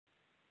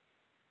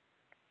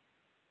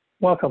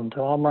Welcome to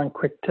Omron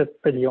Quick Tip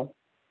video.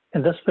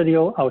 In this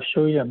video, I'll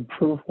show you an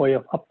improved way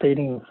of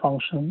updating the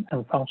function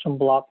and function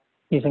block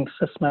using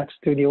Sysmac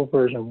Studio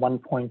version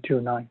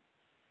 1.29.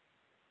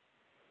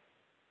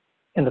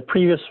 In the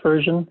previous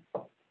version,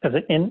 if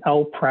the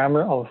in-out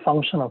parameter of a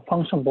function or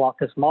function block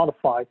is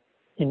modified,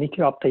 you need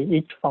to update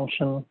each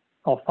function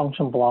or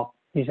function block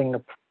using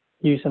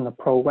the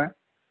program.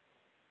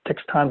 It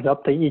takes time to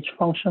update each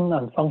function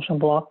and function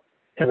block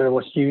if it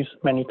was used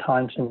many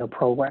times in the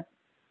program.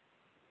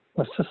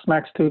 With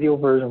Sysmac Studio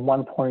version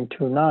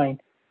 1.29,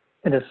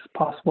 it is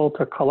possible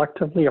to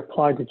collectively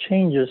apply the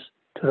changes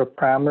to the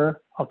parameter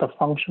of the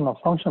function or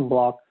function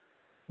block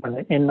when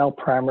the in-out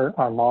parameter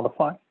are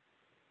modified.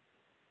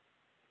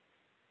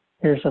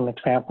 Here's an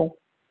example.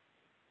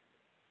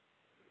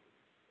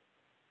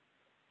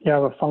 You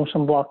have a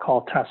function block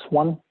called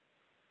test1.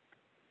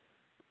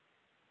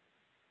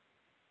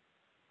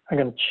 I'm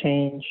going to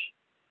change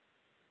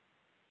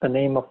the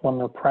name of one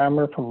of the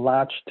parameters from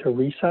latch to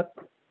reset.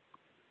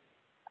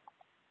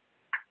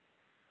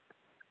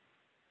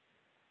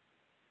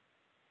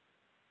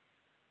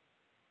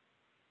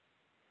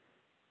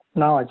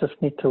 Now I just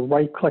need to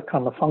right-click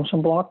on the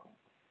function block,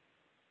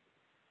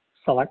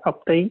 select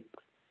Update.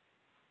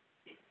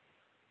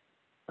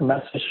 The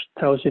message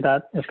tells you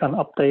that it's going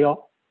to update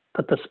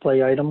the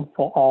display item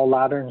for all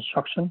ladder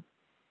instruction.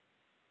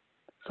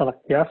 Select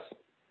Yes.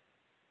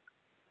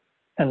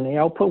 And the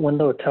output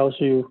window tells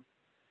you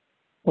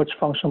which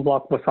function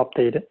block was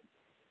updated.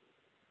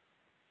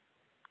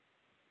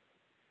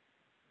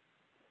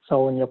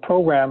 So in your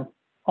program,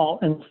 all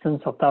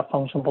instances of that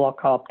function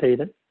block are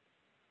updated.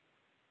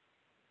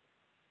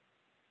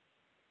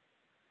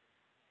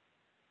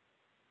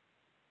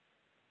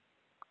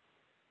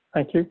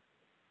 Thank you.